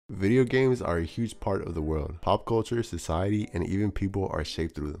Video games are a huge part of the world. Pop culture, society, and even people are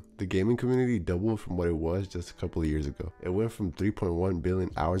shaped through them. The gaming community doubled from what it was just a couple of years ago. It went from 3.1 billion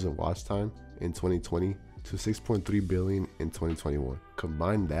hours of watch time in 2020 to 6.3 billion in 2021.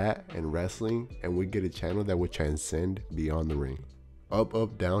 Combine that and wrestling and we get a channel that would transcend beyond the ring.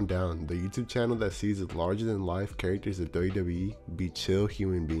 UpUpDownDown, the YouTube channel that sees the larger than life characters of WWE be chill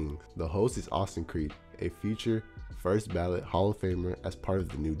human beings. The host is Austin Creed, a future first ballot Hall of Famer as part of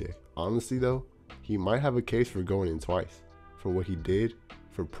the New Day. Honestly though, he might have a case for going in twice, for what he did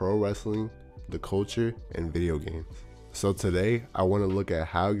for pro wrestling, the culture, and video games. So today, I want to look at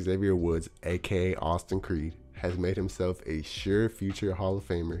how Xavier Woods, aka Austin Creed, has made himself a sure future Hall of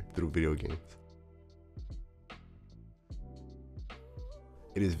Famer through video games.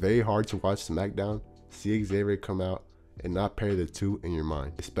 It is very hard to watch SmackDown, see Xavier come out, and not pair the two in your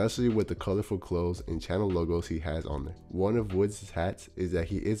mind, especially with the colorful clothes and channel logos he has on there. One of Woods' hats is that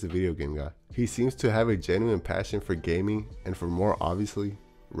he is a video game guy. He seems to have a genuine passion for gaming and for more obviously,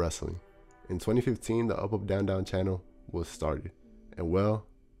 wrestling. In 2015, the UpUpDownDown channel was started, and well,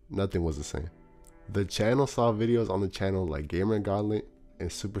 nothing was the same. The channel saw videos on the channel like Gamer Gauntlet and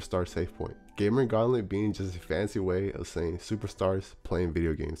Superstar Safe Point. Gamer Gauntlet being just a fancy way of saying superstars playing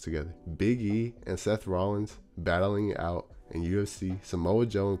video games together. Big E and Seth Rollins battling it out in UFC, Samoa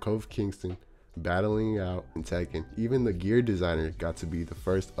Joe and Kofi Kingston battling it out in Tekken. Even the gear designer got to be the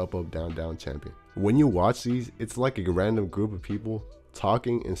first UpUpDownDown champion. When you watch these, it's like a random group of people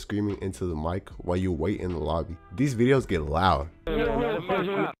talking and screaming into the mic while you wait in the lobby. These videos get loud.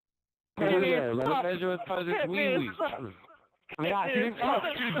 I got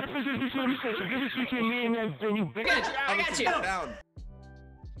you. Down.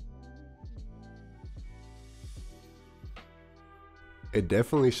 It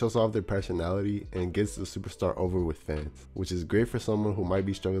definitely shows off their personality and gets the superstar over with fans, which is great for someone who might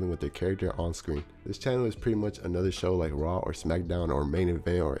be struggling with their character on screen. This channel is pretty much another show like Raw or SmackDown or Main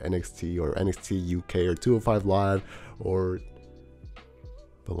Event or NXT or NXT UK or 205 Live or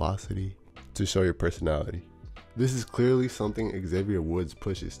Velocity to show your personality. This is clearly something Xavier Woods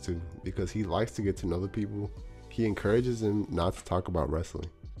pushes too, because he likes to get to know the people. He encourages them not to talk about wrestling.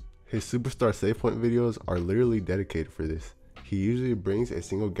 His Superstar Safe Point videos are literally dedicated for this. He usually brings a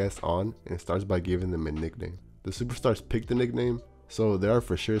single guest on and starts by giving them a nickname. The superstars pick the nickname, so there are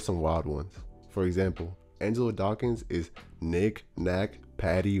for sure some wild ones. For example, Angelo Dawkins is Nick, Knack,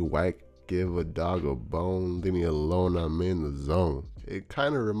 Patty, Whack, give a dog a bone, leave me alone, I'm in the zone. It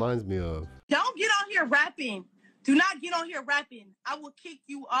kind of reminds me of, don't get on here rapping. Do not get on here rapping. I will kick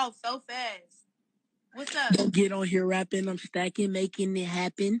you off so fast. What's up? Don't get on here rapping. I'm stacking, making it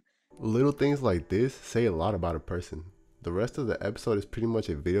happen. Little things like this say a lot about a person. The rest of the episode is pretty much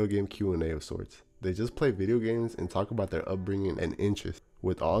a video game Q&A of sorts. They just play video games and talk about their upbringing and interests.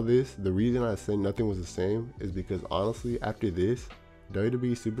 With all this, the reason I said nothing was the same is because honestly, after this,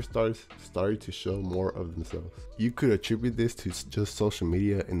 WWE superstars started to show more of themselves. You could attribute this to just social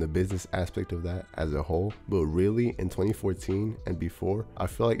media and the business aspect of that as a whole, but really in 2014 and before, I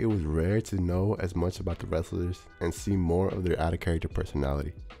feel like it was rare to know as much about the wrestlers and see more of their out of character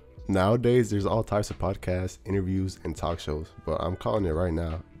personality. Nowadays, there's all types of podcasts, interviews, and talk shows, but I'm calling it right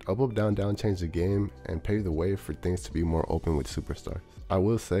now. UpUpDownDown changed the game and paved the way for things to be more open with superstars. I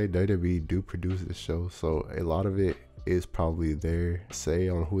will say WWE do produce this show, so a lot of it is probably their say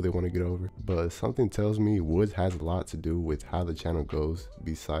on who they want to get over, but something tells me Woods has a lot to do with how the channel goes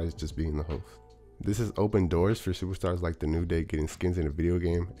besides just being the host. This has opened doors for superstars like the New Day getting skins in a video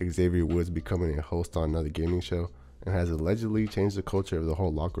game, Xavier Woods becoming a host on another gaming show, and has allegedly changed the culture of the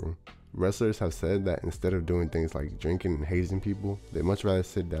whole locker room. Wrestlers have said that instead of doing things like drinking and hazing people, they much rather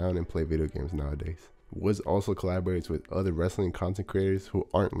sit down and play video games nowadays. Woods also collaborates with other wrestling content creators who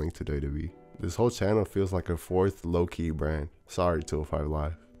aren't linked to WWE. This whole channel feels like a fourth low-key brand. Sorry 205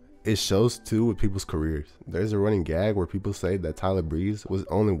 Live. It shows too with people's careers. There's a running gag where people say that Tyler Breeze was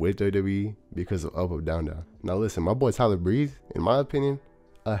only with WWE because of UpUpDownDown. Now listen, my boy Tyler Breeze, in my opinion,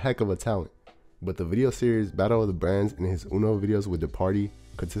 a heck of a talent. But the video series Battle of the Brands and his Uno videos with The Party,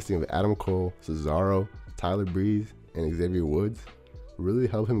 consisting of Adam Cole, Cesaro, Tyler Breeze, and Xavier Woods, really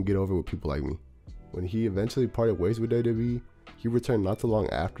helped him get over with people like me. When he eventually parted ways with WWE, he returned not too long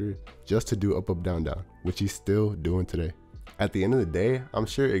after just to do UpUpDownDown, which he's still doing today. At the end of the day, I'm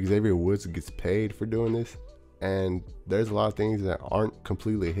sure Xavier Woods gets paid for doing this, and there's a lot of things that aren't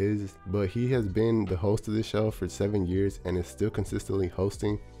completely his, but he has been the host of this show for 7 years and is still consistently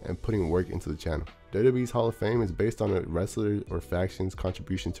hosting and putting work into the channel. WWE's Hall of Fame is based on a wrestler or faction's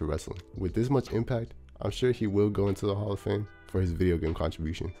contribution to wrestling. With this much impact, I'm sure he will go into the Hall of Fame for his video game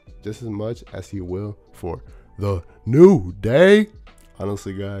contributions, just as much as he will for the New Day.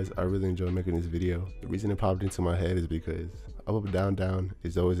 Honestly guys, I really enjoy making this video. The reason it popped into my head is because UpUpDownDown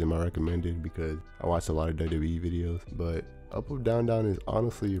is always in my recommended because I watch a lot of WWE videos, but UpUpDownDown is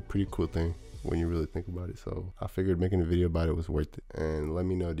honestly a pretty cool thing when you really think about it. So I figured making a video about it was worth it. And let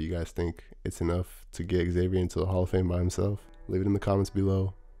me know, do you guys think it's enough to get Xavier into the Hall of Fame by himself? Leave it in the comments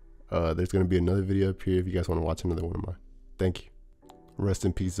below. There's going to be another video up here if you guys want to watch another one of mine. Thank you. Rest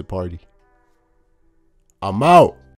in peace, the party. I'm out.